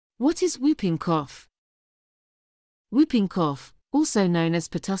What is whooping cough? Whooping cough, also known as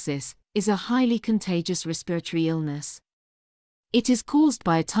pertussis, is a highly contagious respiratory illness. It is caused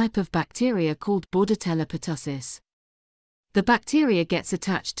by a type of bacteria called Bordetella pertussis. The bacteria gets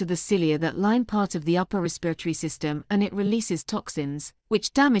attached to the cilia that line part of the upper respiratory system, and it releases toxins,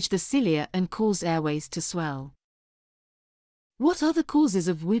 which damage the cilia and cause airways to swell. What are the causes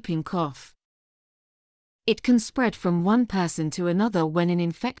of whooping cough? It can spread from one person to another when an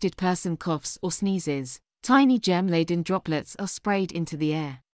infected person coughs or sneezes. Tiny germ-laden droplets are sprayed into the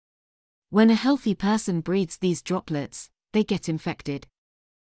air. When a healthy person breathes these droplets, they get infected.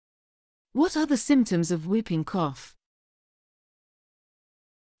 What are the symptoms of whooping cough?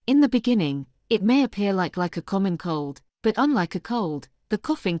 In the beginning, it may appear like a common cold, but unlike a cold, the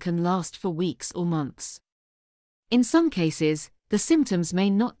coughing can last for weeks or months. In some cases, the symptoms may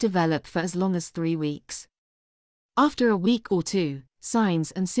not develop for as long as 3 weeks. After a week or two,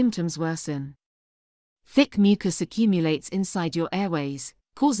 signs and symptoms worsen. Thick mucus accumulates inside your airways,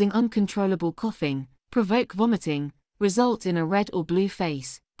 causing uncontrollable coughing, provoke vomiting, result in a red or blue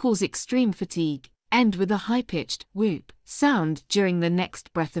face, cause extreme fatigue, end with a high-pitched whoop sound during the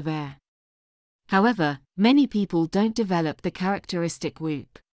next breath of air. However, many people don't develop the characteristic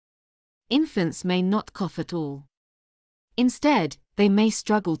whoop. Infants may not cough at all. Instead, they may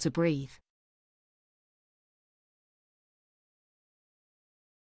struggle to breathe.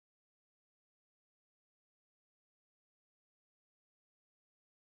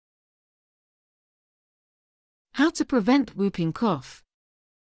 How to prevent whooping cough?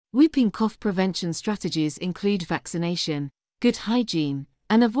 Whooping cough prevention strategies include vaccination, good hygiene,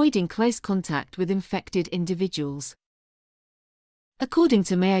 and avoiding close contact with infected individuals. According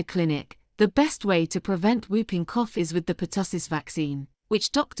to Mayo Clinic, the best way to prevent whooping cough is with the pertussis vaccine,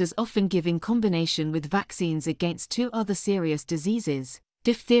 which doctors often give in combination with vaccines against 2 other serious diseases,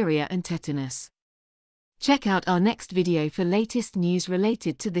 diphtheria and tetanus. Check out our next video for latest news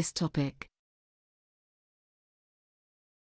related to this topic.